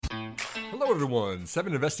Hello everyone,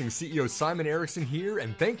 7investing CEO Simon Erickson here,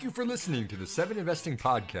 and thank you for listening to the 7investing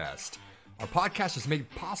podcast. Our podcast is made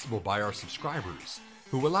possible by our subscribers,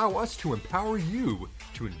 who allow us to empower you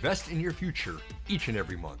to invest in your future each and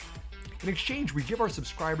every month. In exchange, we give our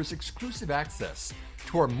subscribers exclusive access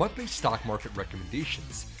to our monthly stock market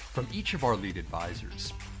recommendations from each of our lead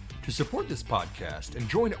advisors. To support this podcast and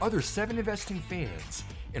join other 7investing fans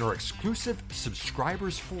in our exclusive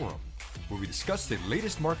subscribers forum, where we discuss the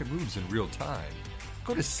latest market moves in real time,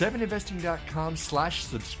 go to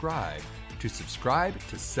 7investing.com/subscribe to subscribe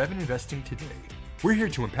to 7investing today. We're here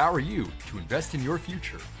to empower you to invest in your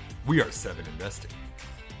future. We are 7investing.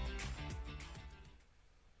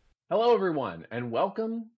 Hello, everyone, and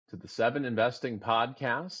welcome to the 7investing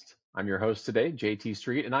podcast. I'm your host today, JT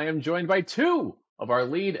Street, and I am joined by two of our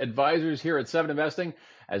lead advisors here at 7investing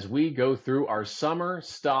as we go through our summer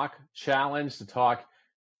stock challenge to talk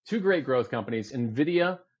two great growth companies,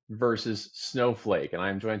 NVIDIA versus Snowflake. And I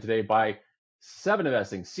am joined today by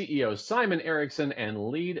 7investing CEO Simon Erickson and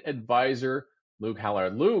lead advisor Luke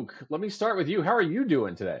Hallard. Luke, let me start with you. How are you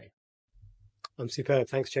doing today? I'm superb.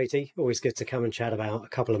 Thanks, JT. Always good to come and chat about a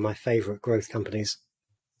couple of my favorite growth companies.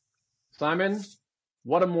 Simon,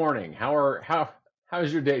 what a morning.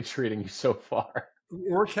 How's your day treating you so far?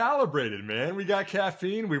 We're calibrated, man. We got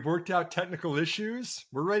caffeine. We've worked out technical issues.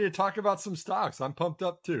 We're ready to talk about some stocks. I'm pumped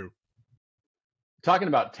up too. Talking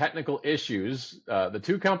about technical issues, the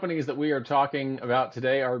two companies that we are talking about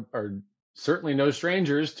today are certainly no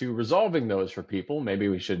strangers to resolving those for people. Maybe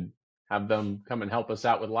we should have them come and help us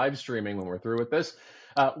out with live streaming when we're through with this.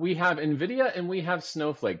 We have NVIDIA and we have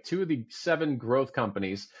Snowflake, two of the 7 growth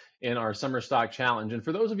companies in our Summer Stock Challenge. And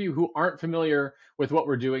for those of you who aren't familiar with what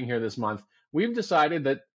we're doing here this month, we've decided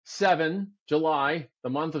that July, the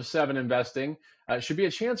month of 7 investing, should be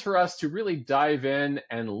a chance for us to really dive in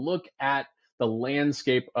and look at the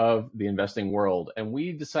landscape of the investing world. And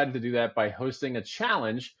we decided to do that by hosting a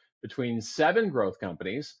challenge between 7 growth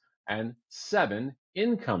companies and 7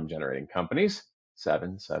 income generating companies.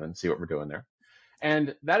 7, see what we're doing there.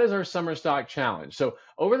 And that is our Summer Stock Challenge. So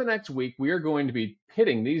over the next week, we are going to be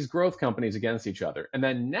pitting these growth companies against each other. And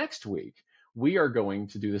then next week, we are going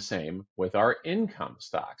to do the same with our income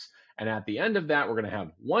stocks. And at the end of that, we're going to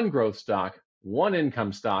have 1 growth stock, 1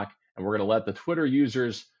 income stock, and we're going to let the Twitter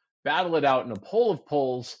users battle it out in a poll of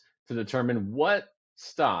polls to determine what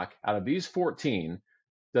stock out of these 14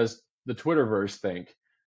 does the Twitterverse think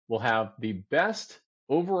will have the best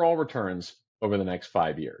overall returns over the next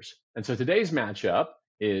 5 years. And so today's matchup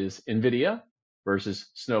is NVIDIA versus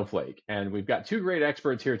Snowflake. And we've got 2 great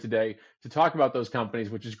experts here today to talk about those companies,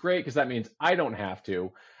 which is great because that means I don't have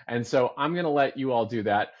to. And so I'm going to let you all do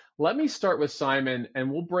that. Let me start with Simon,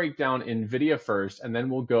 and we'll break down NVIDIA first, and then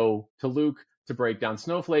we'll go to Luke to break down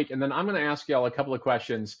Snowflake. And then I'm going to ask y'all a couple of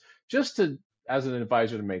questions just to, as an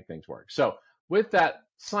advisor, to make things work. So with that,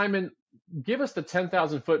 Simon, give us the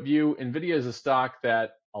 10,000 foot view. NVIDIA is a stock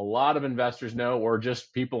that a lot of investors know, or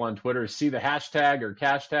just people on Twitter see the hashtag or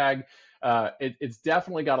cash tag. It's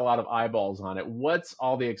definitely got a lot of eyeballs on it. What's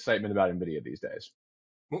all the excitement about NVIDIA these days?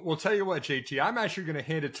 We'll tell you what, JT, I'm actually going to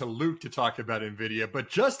hand it to Luke to talk about NVIDIA, but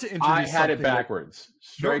just to introduce I had it backwards.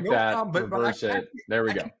 Strike reverse it. There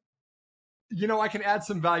we go. I can add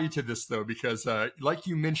some value to this, though, because like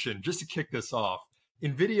you mentioned, just to kick this off,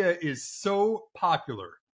 NVIDIA is so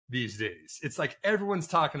popular these days. It's like everyone's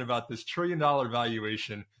talking about this $1 trillion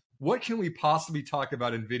valuation. What can we possibly talk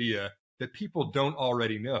about NVIDIA that people don't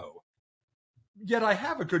already know? Yet I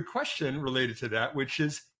have a good question related to that, which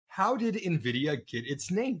is, how did NVIDIA get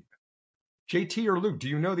its name? JT or Luke, do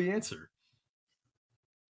you know the answer?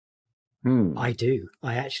 I do.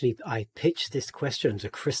 I pitched this question to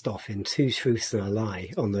Christoph in Two Truths and a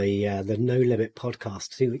Lie on the No Limit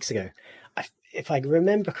podcast 2 weeks ago. If I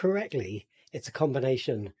remember correctly, it's a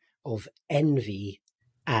combination of envy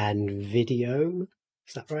and video.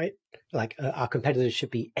 Is that right? Like our competitors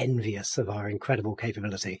should be envious of our incredible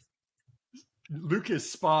capability. Luke is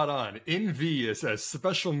spot on. NV is a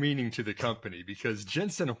special meaning to the company because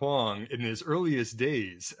Jensen Huang, in his earliest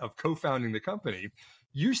days of co-founding the company,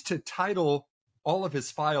 used to title all of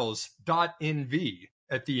his files .nv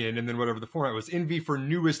at the end, and then whatever the format was, NV for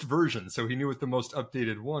newest version, so he knew what the most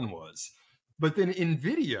updated one was. But then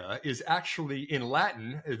NVIDIA is actually in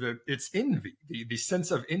Latin, it's envy, the sense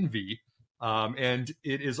of envy, and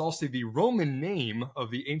it is also the Roman name of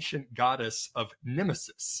the ancient goddess of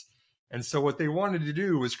Nemesis. And so what they wanted to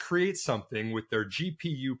do was create something with their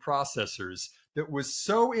GPU processors that was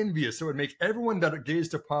so envious, it would make everyone that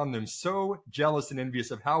gazed upon them so jealous and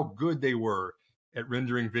envious of how good they were at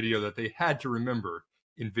rendering video that they had to remember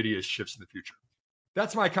NVIDIA's chips in the future.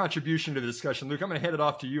 that's my contribution to the discussion. Luke, I'm going to hand it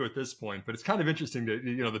off to you at this point, but it's kind of interesting to,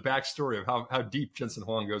 the backstory of how deep Jensen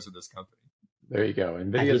Huang goes with this company. There you go.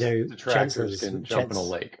 NVIDIA's detractors can jump in a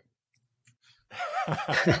lake.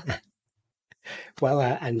 Well,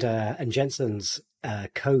 and Jensen's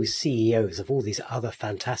co-CEOs of all these other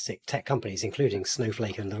fantastic tech companies, including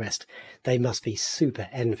Snowflake and the rest, they must be super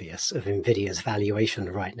envious of NVIDIA's valuation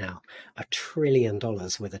right now. $1 trillion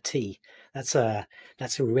with a T. That's a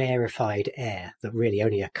rarefied air that really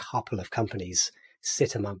only a couple of companies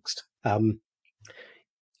sit amongst. I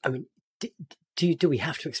mean, do we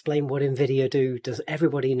have to explain what NVIDIA do? Does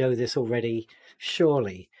everybody know this already?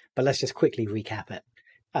 Surely, but let's just quickly recap it.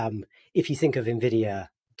 If you think of NVIDIA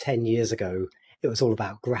 10 years ago, it was all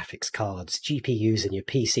about graphics cards, GPUs in your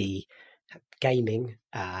PC, gaming.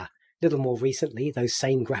 Little more recently, those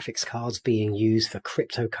same graphics cards being used for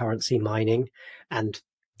cryptocurrency mining. And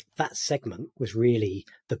that segment was really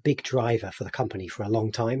the big driver for the company for a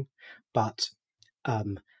long time. But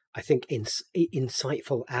I think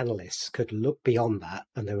insightful analysts could look beyond that,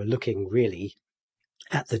 and they were looking really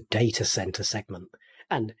at the data center segment.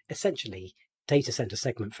 And essentially, data center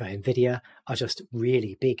segment for NVIDIA are just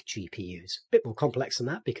really big GPUs. A bit more complex than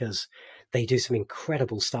that because they do some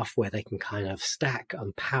incredible stuff where they can kind of stack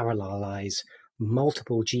and parallelize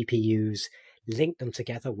multiple GPUs, link them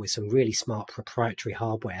together with some really smart proprietary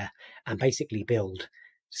hardware, and basically build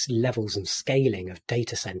levels and scaling of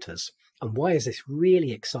data centers. And why is this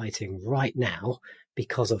really exciting right now?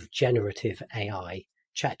 Because of generative AI,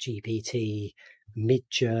 ChatGPT,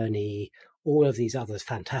 Midjourney, all of these other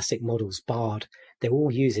fantastic models, Bard, they're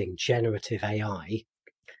all using generative AI.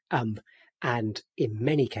 And in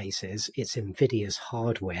many cases, it's NVIDIA's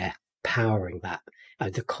hardware powering that.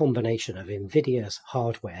 The combination of NVIDIA's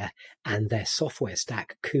hardware and their software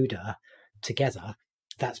stack, CUDA, together,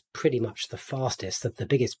 that's pretty much the fastest, the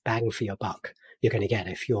biggest bang for your buck you're going to get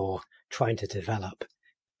if you're trying to develop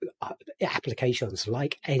applications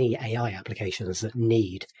like any AI applications that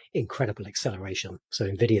need incredible acceleration. So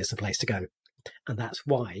NVIDIA is the place to go. And that's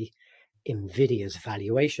why NVIDIA's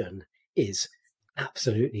valuation is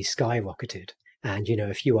absolutely skyrocketed. And,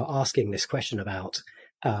 if you were asking this question about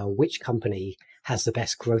which company has the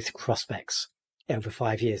best growth prospects over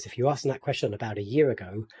 5 years, if you asked that question about a year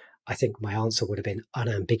ago, I think my answer would have been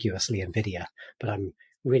unambiguously NVIDIA. But I'm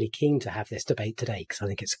really keen to have this debate today because I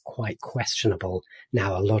think it's quite questionable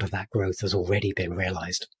now. A lot of that growth has already been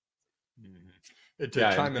realized.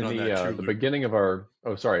 Chime in on that too, the beginning of our...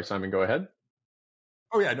 Oh, sorry, Simon, go ahead.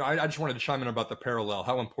 Oh, yeah, no, I just wanted to chime in about the parallel,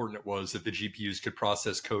 how important it was that the GPUs could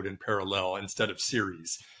process code in parallel instead of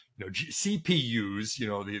series. CPUs,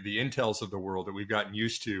 the Intels of the world that we've gotten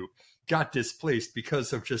used to, got displaced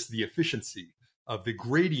because of just the efficiency of the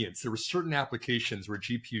gradients. There were certain applications where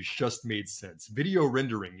GPUs just made sense. Video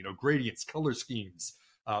rendering, gradients, color schemes,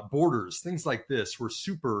 borders, things like this were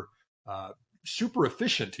super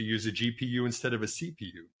efficient to use a GPU instead of a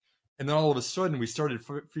CPU. And then all of a sudden, we started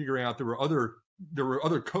figuring out there were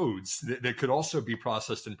other codes that could also be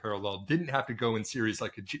processed in parallel, didn't have to go in series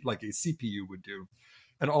like a CPU would do.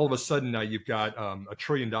 And all of a sudden, now you've got $1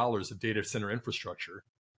 trillion of data center infrastructure,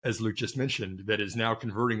 as Luke just mentioned, that is now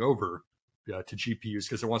converting over to GPUs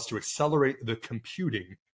because it wants to accelerate the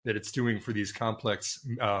computing that it's doing for these complex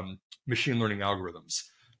machine learning algorithms.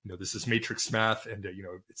 This is matrix math, and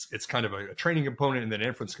it's kind of a training component and then an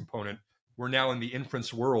inference component. We're now in the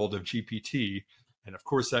inference world of GPT, and of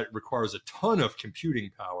course that requires a ton of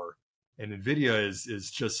computing power. And NVIDIA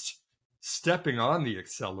is just stepping on the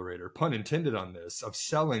accelerator, pun intended on this, of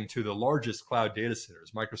selling to the largest cloud data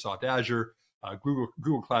centers, Microsoft Azure,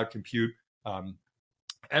 Google Cloud Compute.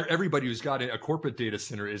 Everybody who's got a corporate data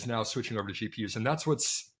center is now switching over to GPUs, and that's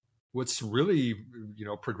what's really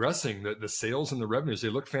progressing the sales and the revenues. They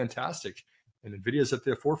look fantastic, and NVIDIA's at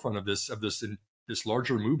the forefront of this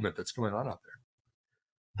larger movement that's going on out there.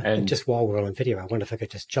 And just while we're on NVIDIA, I wonder if I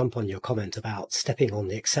could just jump on your comment about stepping on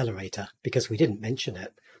the accelerator, because we didn't mention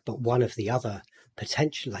it, but one of the other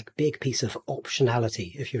potential big piece of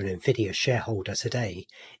optionality if you're an NVIDIA shareholder today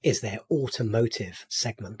is their automotive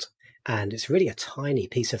segment. And it's really a tiny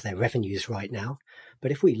piece of their revenues right now. But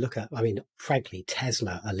if we look at, frankly,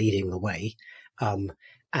 Tesla are leading the way. But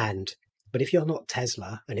if you're not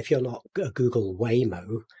Tesla and if you're not a Google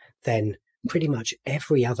Waymo, then pretty much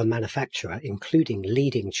every other manufacturer, including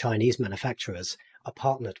leading Chinese manufacturers, are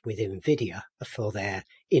partnered with NVIDIA for their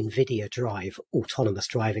NVIDIA Drive autonomous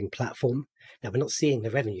driving platform. Now, we're not seeing the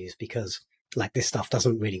revenues because this stuff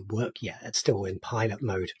doesn't really work yet. It's still in pilot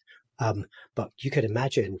mode. But you could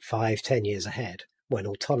imagine 5-10 years ahead when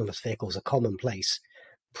autonomous vehicles are commonplace,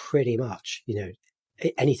 pretty much,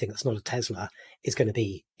 anything that's not a Tesla is going to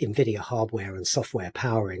be NVIDIA hardware and software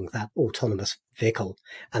powering that autonomous vehicle.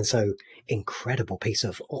 And so incredible piece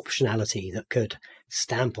of optionality that could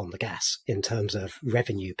stamp on the gas in terms of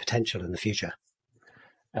revenue potential in the future.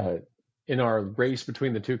 In our race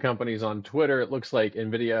between the two companies on Twitter, it looks like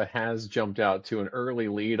NVIDIA has jumped out to an early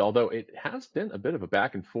lead, although it has been a bit of a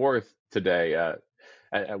back and forth today.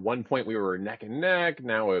 At one point, we were neck and neck.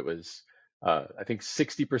 Now it was, I think,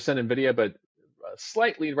 60% NVIDIA, but a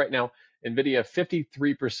slight lead right now. NVIDIA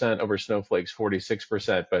 53% over Snowflake's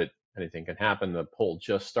 46%, but anything can happen. The poll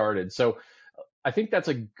just started. So I think that's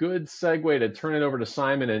a good segue to turn it over to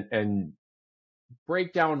Simon and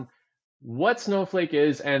break down what Snowflake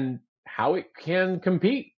is and how it can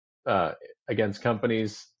compete against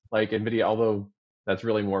companies like NVIDIA, although that's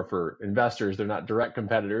really more for investors. They're not direct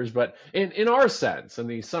competitors, but in our sense, in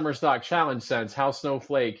the Summer Stock Challenge sense, how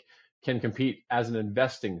Snowflake can compete as an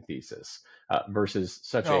investing thesis versus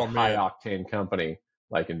such a high-octane company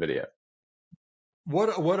like NVIDIA.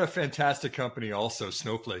 What a fantastic company also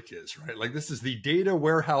Snowflake is, right? Like, this is the data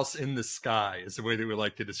warehouse in the sky is the way that we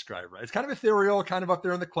like to describe it, right? It's kind of ethereal, kind of up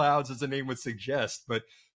there in the clouds, as the name would suggest, but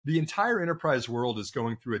the entire enterprise world is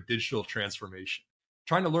going through a digital transformation,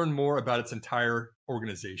 trying to learn more about its entire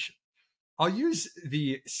organization. I'll use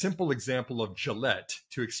the simple example of Gillette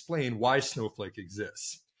to explain why Snowflake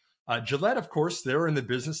exists. Gillette, of course, they're in the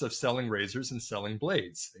business of selling razors and selling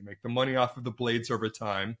blades. They make the money off of the blades over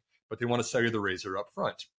time, but they want to sell you the razor up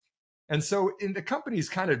front. And so in the company's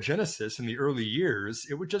kind of genesis in the early years,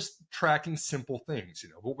 it was just tracking simple things.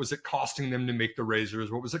 What was it costing them to make the razors?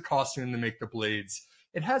 What was it costing them to make the blades?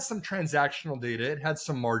 It had some transactional data. It had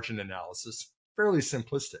some margin analysis, fairly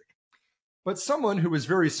simplistic. But someone who was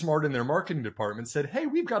very smart in their marketing department said, hey,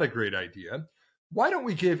 we've got a great idea. Why don't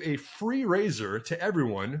we give a free razor to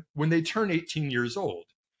everyone when they turn 18 years old?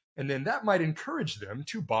 And then that might encourage them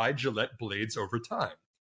to buy Gillette blades over time.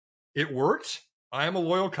 It worked. I am a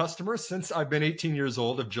loyal customer since I've been 18 years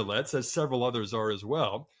old of Gillette's, as several others are as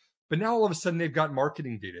well. But now all of a sudden they've got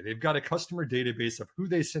marketing data. They've got a customer database of who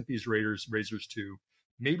they sent these razors to.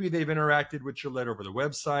 Maybe they've interacted with Gillette over the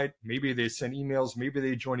website. Maybe they sent emails. Maybe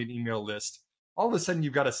they joined an email list. All of a sudden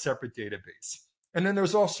you've got a separate database. And then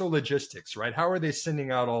there's also logistics, right? How are they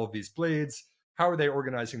sending out all of these blades? How are they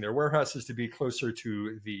organizing their warehouses to be closer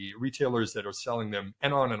to the retailers that are selling them,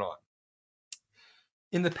 and on and on.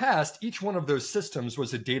 In the past, each one of those systems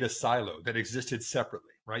was a data silo that existed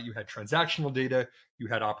separately, right? You had transactional data, you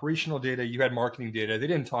had operational data, you had marketing data. They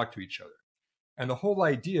didn't talk to each other. And the whole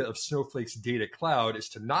idea of Snowflake's data cloud is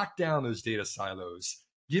to knock down those data silos,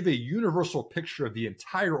 give a universal picture of the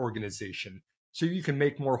entire organization so you can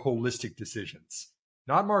make more holistic decisions.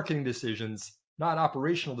 Not marketing decisions, not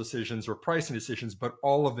operational decisions or pricing decisions, but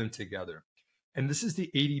all of them together. And this is the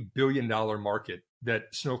 $80 billion market that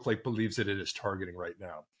Snowflake believes that it is targeting right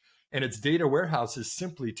now. And its data warehouse is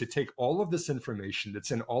simply to take all of this information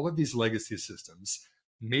that's in all of these legacy systems.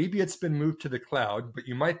 Maybe it's been moved to the cloud, but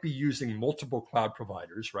you might be using multiple cloud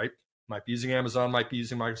providers, right? Might be using Amazon, might be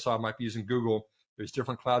using Microsoft, might be using Google. There's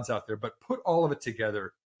different clouds out there, but put all of it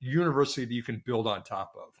together universally that you can build on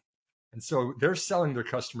top of. And so they're selling their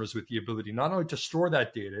customers with the ability not only to store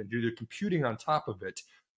that data and do the computing on top of it,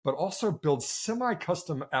 but also build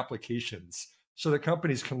semi-custom applications so that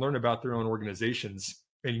companies can learn about their own organizations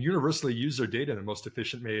and universally use their data in the most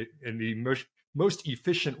efficient way, in the most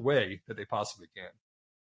efficient way that they possibly can.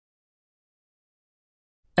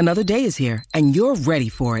 Another day is here, and you're ready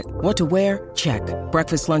for it. What to wear? Check.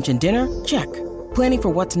 Breakfast, lunch, and dinner? Check. Planning for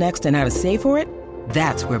what's next and how to save for it?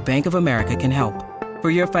 That's where Bank of America can help. For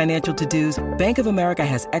your financial to-dos, Bank of America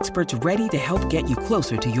has experts ready to help get you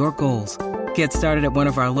closer to your goals. Get started at one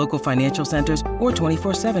of our local financial centers or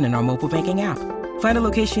 24/7 in our mobile banking app. Find a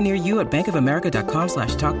location near you at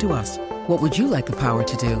bankofamerica.com/talktous. What would you like the power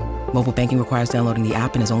to do? Mobile banking requires downloading the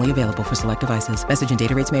app and is only available for select devices. Message and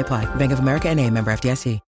data rates may apply. Bank of America N.A., member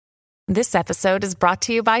FDIC. This episode is brought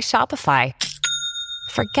to you by Shopify.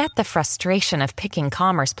 Forget the frustration of picking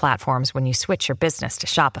commerce platforms when you switch your business to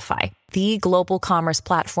Shopify, the global commerce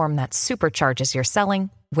platform that supercharges your selling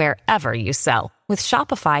wherever you sell. With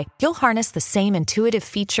Shopify, you'll harness the same intuitive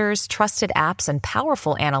features, trusted apps, and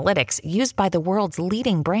powerful analytics used by the world's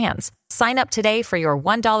leading brands. Sign up today for your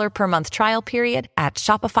 $1 per month trial period at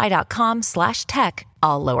shopify.com/tech,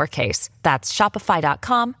 all lowercase. That's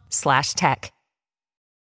shopify.com/tech.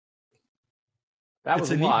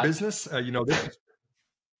 It's a neat business.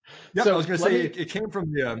 Yeah, so I was going to say it came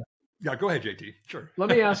from the. Yeah, go ahead, JT. Sure. Let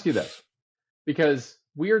me ask you this, because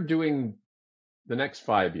we are doing the next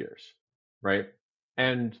 5 years, right?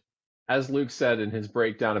 And as Luke said in his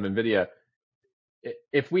breakdown of NVIDIA,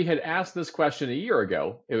 if we had asked this question a year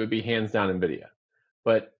ago, it would be hands down NVIDIA.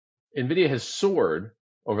 But NVIDIA has soared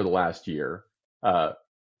over the last year,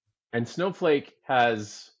 and Snowflake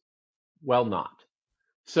has, well, not.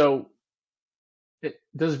 So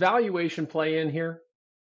does valuation play in here?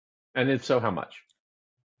 And if so, how much?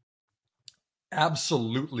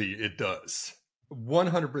 Absolutely, it does.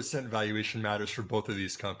 100% valuation matters for both of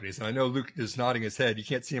these companies. And I know Luke is nodding his head. You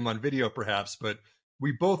can't see him on video, perhaps, but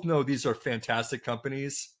we both know these are fantastic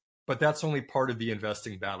companies, but that's only part of the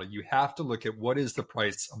investing battle. You have to look at what is the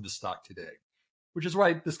price of the stock today, which is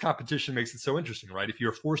why this competition makes it so interesting, right? If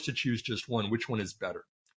you're forced to choose just one, which one is better?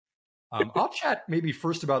 I'll chat maybe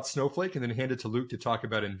first about Snowflake and then hand it to Luke to talk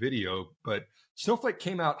about NVIDIA. But Snowflake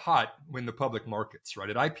came out hot when the public markets, right?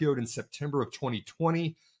 It IPO'd in September of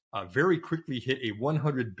 2020, very quickly hit a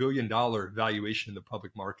 $100 billion valuation in the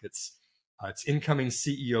public markets. Its incoming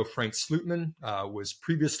CEO, Frank Slootman, was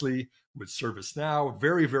previously with ServiceNow,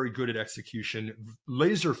 very, very good at execution,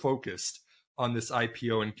 laser focused on this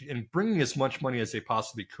IPO and bringing as much money as they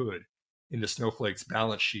possibly could into Snowflake's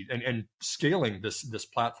balance sheet and scaling this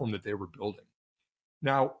platform that they were building.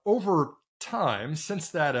 Now, over time, since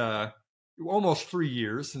that almost 3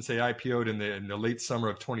 years since they IPO'd in the late summer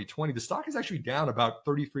of 2020, the stock is actually down about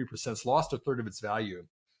 33%. It's lost a third of its value.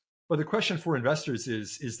 But the question for investors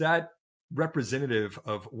is that representative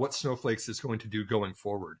of what Snowflake's is going to do going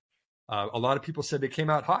forward? A lot of people said they came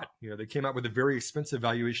out hot. They came out with a very expensive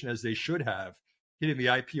valuation, as they should have, hitting the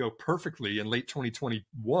IPO perfectly in late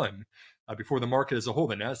 2021 before the market as a whole,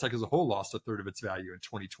 the NASDAQ as a whole, lost a third of its value in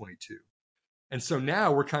 2022. And so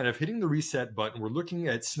now we're kind of hitting the reset button. We're looking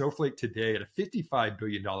at Snowflake today at a $55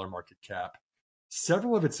 billion market cap.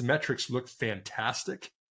 Several of its metrics look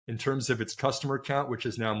fantastic in terms of its customer count, which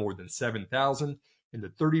is now more than 7,000, and the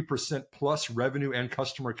 30% plus revenue and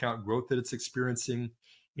customer count growth that it's experiencing,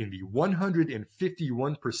 in the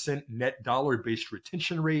 151% net dollar-based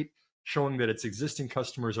retention rate, showing that its existing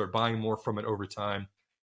customers are buying more from it over time.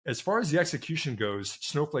 As far as the execution goes,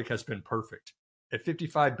 Snowflake has been perfect. At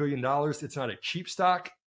 $55 billion, it's not a cheap stock,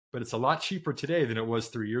 but it's a lot cheaper today than it was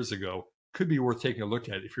 3 years ago. Could be worth taking a look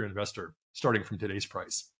at if you're an investor, starting from today's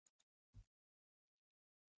price.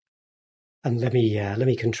 And let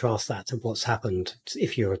me contrast that to what's happened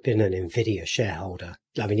if you've been an NVIDIA shareholder.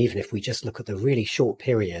 I mean, even if we just look at the really short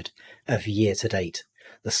period of year to date,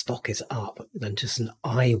 the stock is up than just an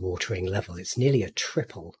eye-watering level. It's nearly a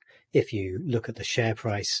triple if you look at the share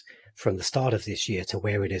price from the start of this year to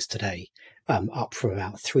where it is today, up from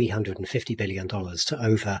about $350 billion to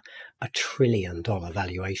over $1 trillion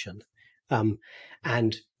valuation.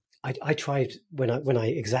 And I tried, when I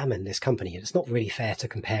examined this company, it's not really fair to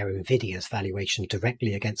compare NVIDIA's valuation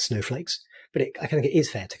directly against Snowflake's, but I think it is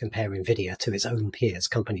fair to compare NVIDIA to its own peers,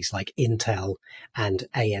 companies like Intel and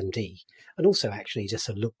AMD. And also actually just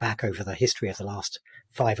to look back over the history of the last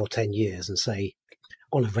 5 or 10 years and say,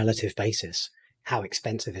 on a relative basis, how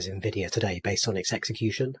expensive is NVIDIA today based on its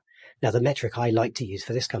execution? Now, the metric I like to use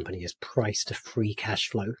for this company is price to free cash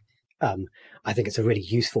flow. I think it's a really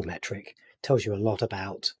useful metric. Tells you a lot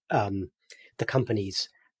about the company's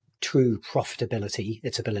true profitability,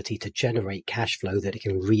 its ability to generate cash flow that it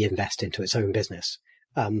can reinvest into its own business.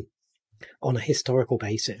 On a historical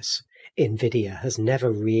basis, NVIDIA has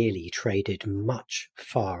never really traded much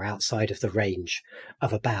far outside of the range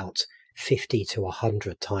of about 50 to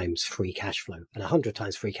 100 times free cash flow. And 100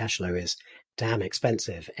 times free cash flow is damn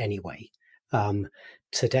expensive anyway.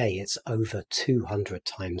 Today, it's over 200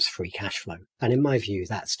 times free cash flow. And in my view,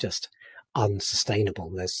 that's just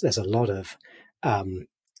unsustainable. There's a lot of,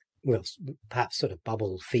 perhaps sort of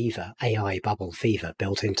bubble fever, AI bubble fever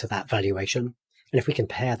built into that valuation. And if we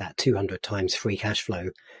compare that 200 times free cash flow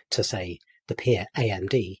to, say, the peer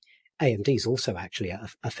AMD, AMD is also actually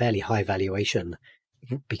a fairly high valuation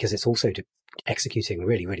because it's also executing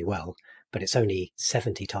really, really well, but it's only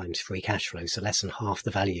 70 times free cash flow, so less than half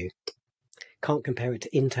the value. Can't compare it to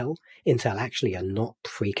Intel. Intel actually are not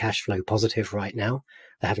free cash flow positive right now.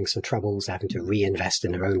 They're having some troubles, having to reinvest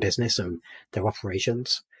in their own business and their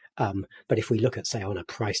operations. But if we look at, say, on a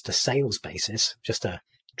price to sales basis, just to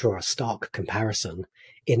draw a stark comparison,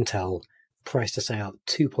 Intel price to sale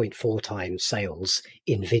 2.4 times sales,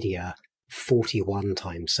 NVIDIA 41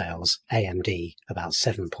 times sales, AMD about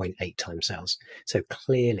 7.8 times sales. So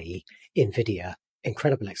clearly NVIDIA,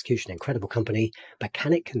 incredible execution, incredible company, but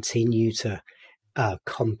can it continue to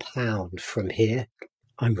compound from here?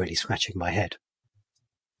 I'm really scratching my head.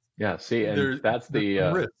 Yeah, see, and that's the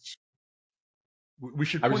risk. We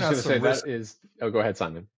should point out some risk. That is, go ahead,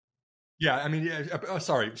 Simon. Yeah, I mean,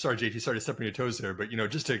 sorry, JT, sorry to step on your toes there, but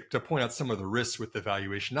just to point out some of the risks with the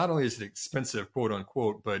valuation. Not only is it expensive, quote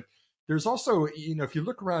unquote, but there's also, if you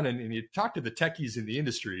look around and you talk to the techies in the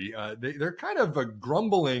industry, they're kind of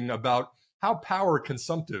grumbling about how power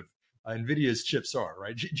consumptive NVIDIA's chips are,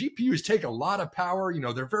 right? GPUs take a lot of power.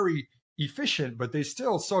 They're very efficient, but they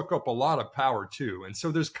still soak up a lot of power too. And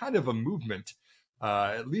so there's kind of a movement,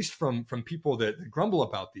 at least from people that grumble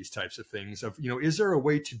about these types of things of, is there a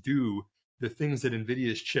way to do the things that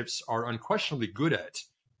NVIDIA's chips are unquestionably good at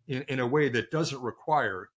in a way that doesn't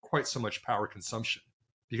require quite so much power consumption?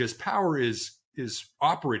 Because power is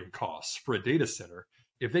operating costs for a data center.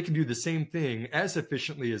 If they can do the same thing as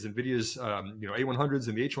efficiently as NVIDIA's A100s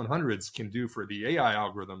and the H100s can do for the AI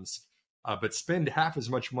algorithms, but spend half as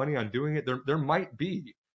much money on doing it, there might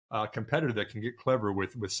be a competitor that can get clever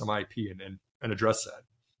with some IP and address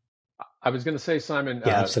that. I was going to say, Simon,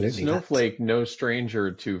 absolutely. Snowflake, no stranger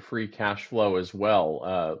to free cash flow as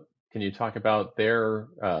well. Can you talk about their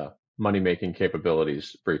money-making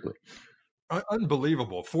capabilities briefly?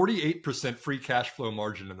 Unbelievable. 48% free cash flow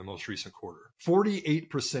margin in the most recent quarter.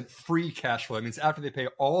 48% free cash flow. That means after they pay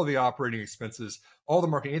all of the operating expenses, all the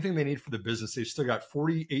marketing, anything they need for the business, they've still got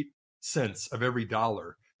 48 cents of every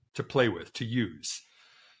dollar to play with, to use,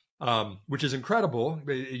 which is incredible.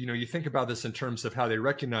 You think about this in terms of how they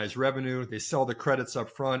recognize revenue. They sell the credits up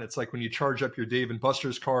front. It's like when you charge up your Dave &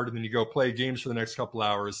 Buster's card and then you go play games for the next couple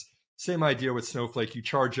hours. Same idea with Snowflake. You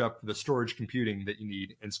charge up the storage computing that you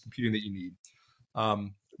need and computing that you need.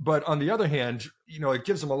 But on the other hand, it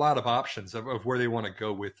gives them a lot of options of where they want to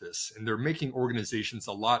go with this. And they're making organizations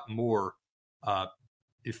a lot more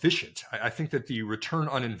efficient. I think that the return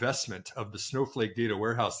on investment of the Snowflake data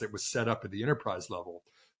warehouse that was set up at the enterprise level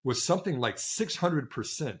was something like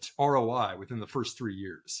 600% ROI within the first 3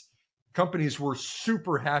 years. Companies were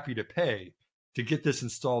super happy to pay to get this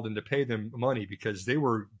installed and to pay them money because they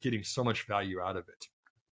were getting so much value out of it.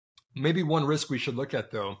 Maybe one risk we should look at,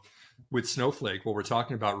 though, with Snowflake, while we're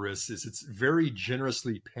talking about risks, is it's very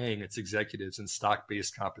generously paying its executives in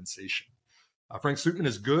stock-based compensation. Frank Slootman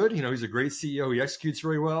is good. He's a great CEO. He executes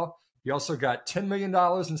very well. He also got $10 million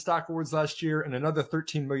in stock awards last year and another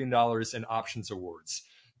 $13 million in options awards.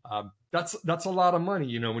 That's a lot of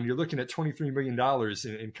money, when you're looking at $23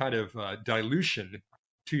 million in kind of dilution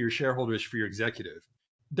to your shareholders for your executive.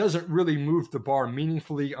 Doesn't really move the bar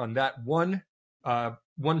meaningfully on that one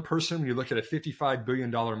person when you look at a $55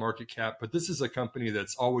 billion market cap. But this is a company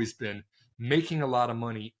that's always been making a lot of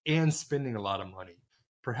money and spending a lot of money.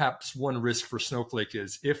 Perhaps one risk for Snowflake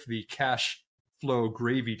is if the cash flow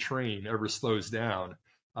gravy train ever slows down,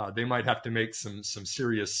 they might have to make some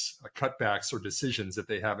serious cutbacks or decisions that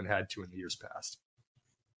they haven't had to in the years past.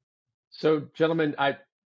 So, gentlemen,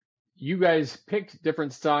 you guys picked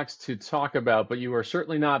different stocks to talk about, but you are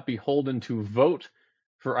certainly not beholden to vote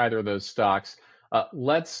for either of those stocks.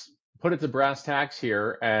 Let's put it to brass tacks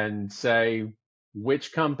here and say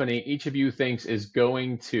which company each of you thinks is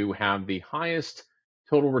going to have the highest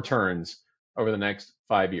total returns over the next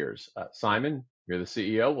 5 years. Simon, you're the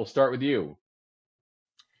CEO. We'll start with you.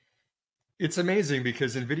 It's amazing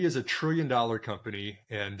because NVIDIA is a $1 trillion company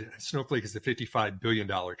and Snowflake is a $55 billion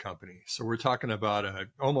company. So we're talking about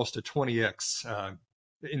almost a 20x.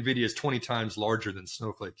 NVIDIA is 20 times larger than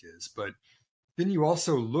Snowflake is. But then you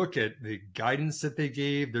also look at the guidance that they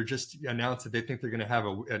gave. They're just announced that they think they're going to have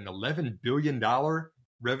an $11 billion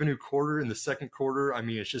revenue quarter in the second quarter. I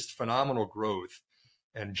mean, it's just phenomenal growth.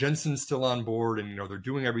 And Jensen's still on board and, they're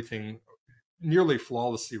doing everything nearly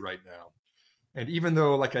flawlessly right now. And even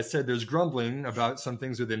though, like I said, there's grumbling about some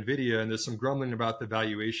things with NVIDIA and there's some grumbling about the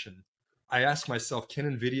valuation, I ask myself, can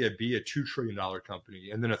NVIDIA be a $2 trillion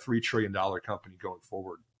company and then a $3 trillion company going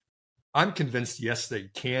forward? I'm convinced, yes, they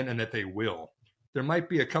can and that they will. There might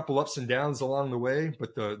be a couple ups and downs along the way,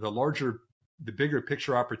 but the bigger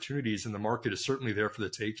picture opportunities in the market is certainly there for the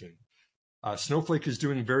taking. Snowflake is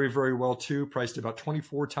doing very, very well too, priced about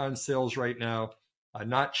 24 times sales right now.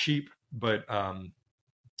 Not cheap, but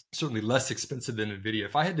certainly less expensive than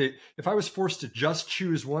NVIDIA. If I was forced to just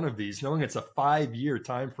choose one of these, knowing it's a 5-year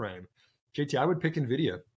time frame, JT, I would pick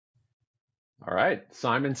NVIDIA. All right,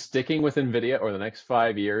 Simon, sticking with NVIDIA over the next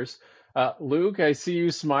 5 years. Luke, I see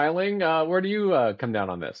you smiling. Where do you come down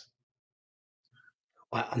on this?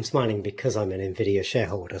 I'm smiling because I'm an NVIDIA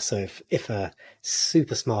shareholder. So if a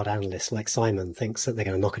super smart analyst like Simon thinks that they're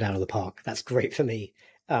going to knock it out of the park, that's great for me.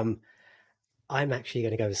 I'm actually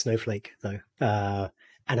going to go with Snowflake, though.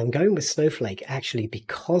 And I'm going with Snowflake actually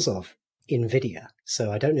because of NVIDIA.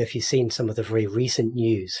 So I don't know if you've seen some of the very recent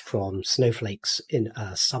news from Snowflake's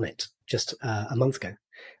summit just a month ago.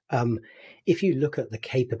 If you look at the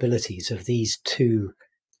capabilities of these two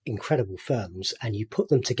incredible firms and you put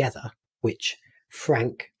them together, which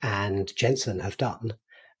Frank and Jensen have done,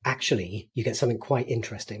 actually you get something quite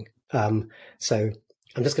interesting. So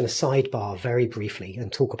I'm just going to sidebar very briefly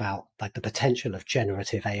and talk about like the potential of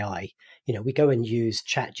generative AI. We go and use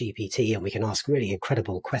ChatGPT and we can ask really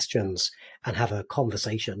incredible questions and have a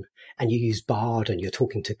conversation. And you use Bard and you're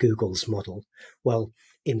talking to Google's model. Well,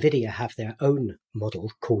 NVIDIA have their own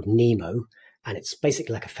model called Nemo, and it's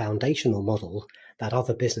basically like a foundational model that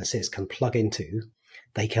other businesses can plug into.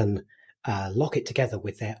 They can lock it together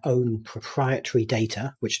with their own proprietary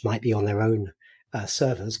data, which might be on their own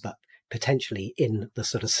servers, but potentially in the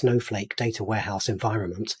sort of Snowflake data warehouse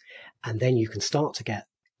environment. And then you can start to get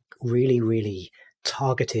really, really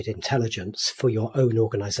targeted intelligence for your own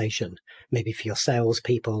organization, maybe for your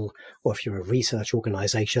salespeople, or if you're a research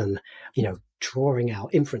organization, drawing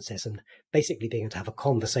out inferences and basically being able to have a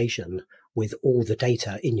conversation with all the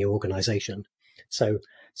data in your organization. So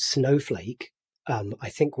Snowflake, I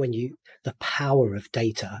think the power of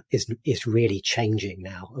data is really changing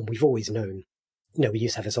now. And we've always known, we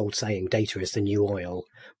used to have this old saying, data is the new oil.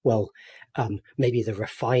 Well, maybe the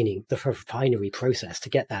refinery process to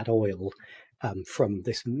get that oil from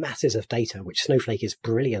this masses of data, which Snowflake is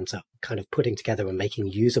brilliant at kind of putting together and making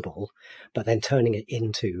usable, but then turning it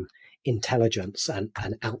into intelligence and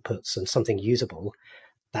outputs and something usable,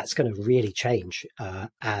 that's going to really change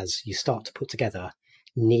as you start to put together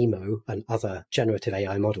Nemo and other generative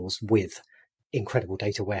AI models with incredible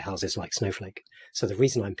data warehouses like Snowflake. So the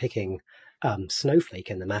reason I'm picking Snowflake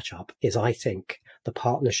in the matchup is I think the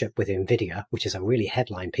partnership with NVIDIA, which is a really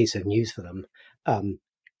headline piece of news for them,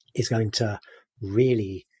 is going to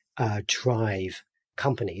really drive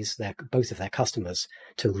companies, both of their customers,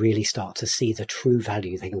 to really start to see the true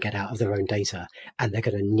value they can get out of their own data. And they're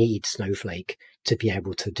going to need Snowflake to be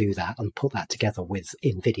able to do that and put that together with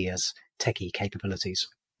NVIDIA's techie capabilities.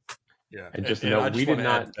 Yeah. And just and know, I just we want did to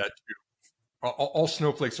not. add that too. All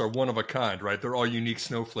snowflakes are one of a kind, right? They're all unique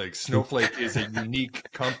snowflakes. Snowflake is a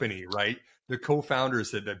unique company, right? The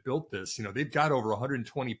co-founders that built this, they've got over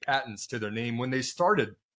 120 patents to their name when they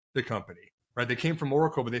started the company, right? They came from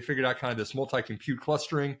Oracle, but they figured out kind of this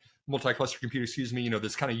multi-cluster compute,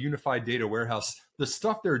 this kind of unified data warehouse. The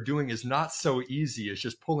stuff they're doing is not so easy as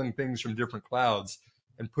just pulling things from different clouds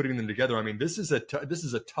and putting them together. I mean, this is a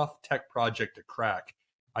tough tech project to crack.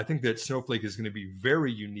 I think that Snowflake is going to be very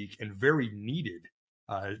unique and very needed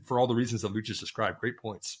for all the reasons that Luke just described. Great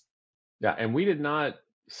points. Yeah, and we did not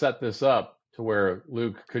set this up to where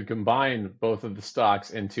Luke could combine both of the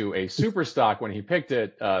stocks into a super stock when he picked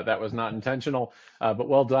it. That was not intentional, but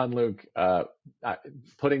well done, Luke,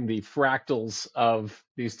 putting the fractals of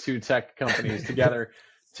these two tech companies together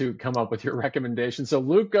to come up with your recommendation. So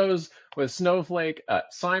Luke goes with Snowflake,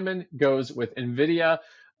 Simon goes with NVIDIA.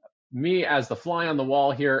 Me as the fly on the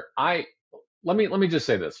wall here, let me just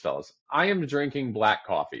say this, fellas. I am drinking black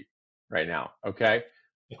coffee right now, okay?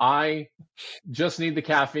 I just need the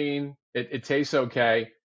caffeine. It tastes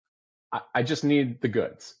okay. I just need the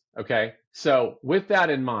goods, okay? So with that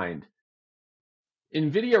in mind,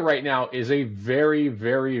 NVIDIA right now is a very,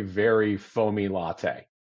 very, very foamy latte,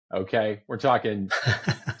 okay? We're talking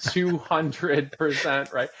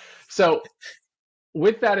 200%, right? So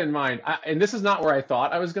with that in mind, and this is not where I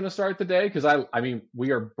thought I was going to start the day, because I mean,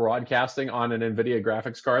 we are broadcasting on an NVIDIA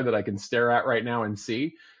graphics card that I can stare at right now and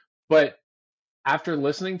see. But after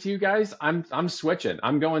listening to you guys, I'm switching.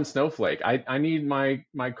 I'm going Snowflake. I need my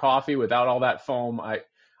coffee without all that foam.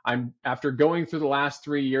 I'm after going through the last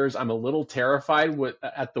 3 years, I'm a little terrified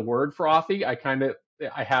at the word frothy. I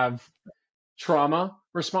have trauma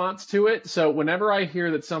response to it. So whenever I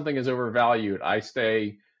hear that something is overvalued, I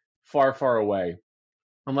stay far, far away.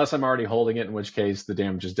 Unless I'm already holding it, in which case the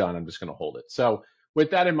damage is done. I'm just going to hold it. So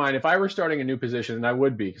with that in mind, if I were starting a new position, and I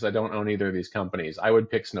would be because I don't own either of these companies, I would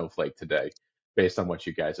pick Snowflake today based on what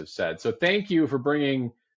you guys have said. So thank you for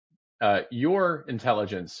bringing your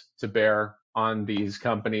intelligence to bear on these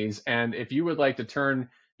companies. And if you would like to turn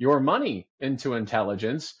your money into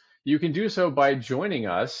intelligence, you can do so by joining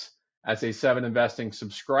us as a 7investing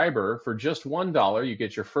subscriber. For just $1, you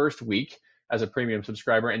get your first week as a premium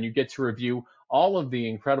subscriber, and you get to review all of the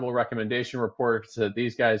incredible recommendation reports that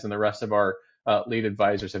these guys and the rest of our lead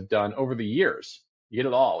advisors have done over the years. You get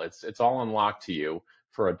it all. It's all unlocked to you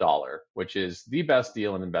for $1, which is the best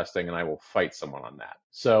deal in investing, and I will fight someone on that.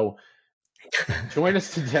 So join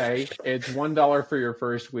us today. It's $1 for your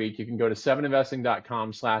first week. You can go to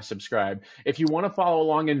 7investing.com/subscribe. If you want to follow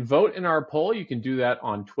along and vote in our poll, you can do that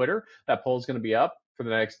on Twitter. That poll is going to be up for the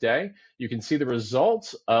next day. You can see the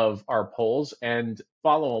results of our polls and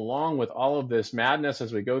follow along with all of this madness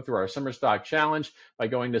as we go through our summer stock challenge by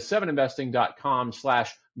going to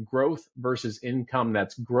 7investing.com/growth versus income.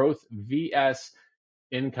 That's growth vs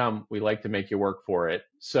income. We like to make you work for it.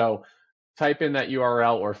 So type in that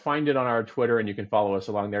URL or find it on our Twitter, and you can follow us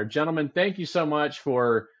along there. Gentlemen, thank you so much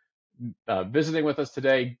for visiting with us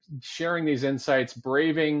today, sharing these insights,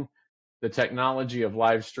 braving the technology of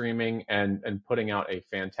live streaming, and putting out a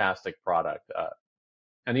fantastic product.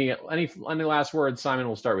 Any last words, Simon?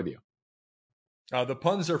 We'll start with you. The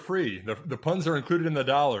puns are free. The puns are included in the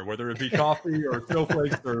dollar, whether it be coffee or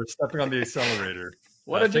snowflakes or stepping on the accelerator.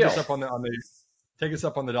 What a deal! Take us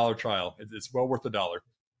up on the dollar trial. It's well worth the dollar.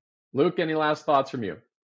 Luke, any last thoughts from you?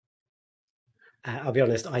 I'll be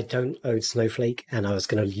honest, I don't own Snowflake, and I was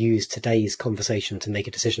going to use today's conversation to make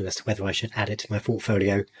a decision as to whether I should add it to my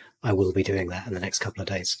portfolio. I will be doing that in the next couple of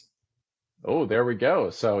days. Oh, there we go.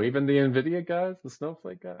 So even the NVIDIA guys, the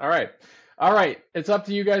Snowflake guys. All right. It's up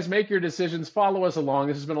to you guys. Make your decisions. Follow us along.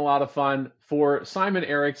 This has been a lot of fun. For Simon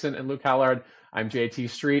Erickson and Luke Hallard, I'm JT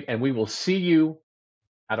Street, and we will see you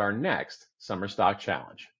at our next Summer Stock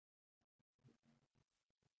Challenge.